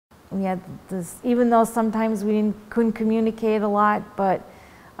We had this, even though sometimes we couldn't communicate a lot, but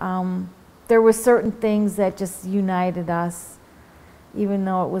there were certain things that just united us, even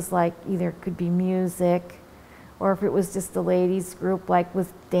though it was like either it could be music, or if it was just a ladies group, like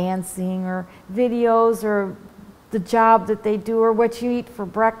with dancing or videos or the job that they do or what you eat for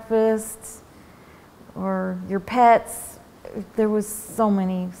breakfast or your pets. There was so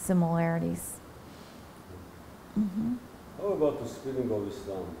many similarities. Mm-hmm. How about the spreading of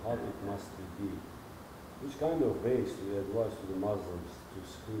Islam? How it must be? Which kind of ways do you advise to the Muslims to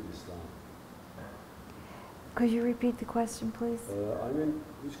spread Islam? Could you repeat the question, please? I mean,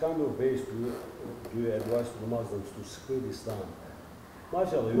 which kind of ways do you advise to the Muslims to spread Islam?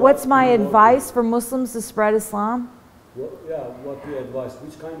 What's my advice for Muslims to spread Islam? Well, yeah, what do you advise?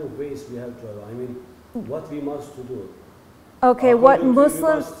 Which kind of ways we have to, I mean, what we must to do? Okay, what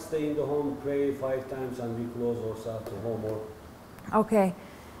Muslims... We must stay in the home, pray 5 times, and we close ourselves to home. Or okay.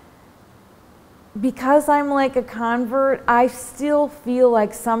 Because I'm like a convert, I still feel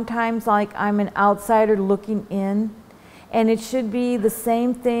like sometimes like I'm an outsider looking in. And it should be the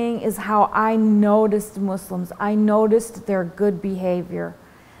same thing as how I noticed Muslims. I noticed their good behavior.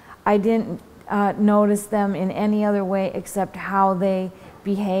 I didn't notice them in any other way except how they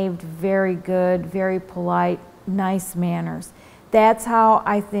behaved very good, very polite, nice manners. That's how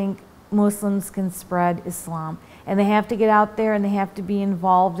I think Muslims can spread Islam. And they have to get out there and they have to be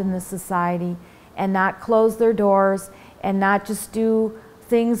involved in the society and not close their doors and not just do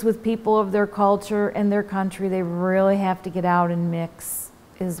things with people of their culture and their country. They really have to get out and mix,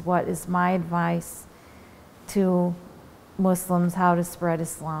 is what is my advice to Muslims, how to spread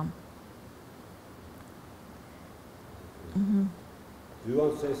Islam. Mm-hmm. Do you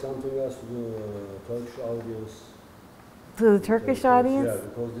want to say something else to the Turkish audience? To the Turkish audience? Yeah,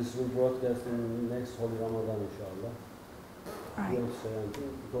 because this will broadcast in next Holy Ramadan, inshallah. Right. Do you want to say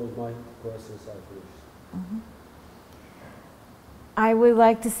anything? Because my questions are finished. Mm-hmm. I would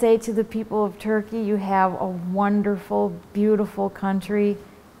like to say to the people of Turkey, you have a wonderful, beautiful country.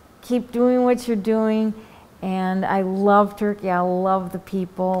 Keep doing what you're doing. And I love Turkey. I love the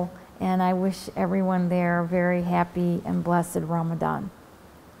people. And I wish everyone there a very happy and blessed Ramadan.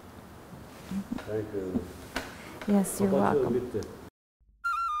 Thank you. Yes, you're welcome.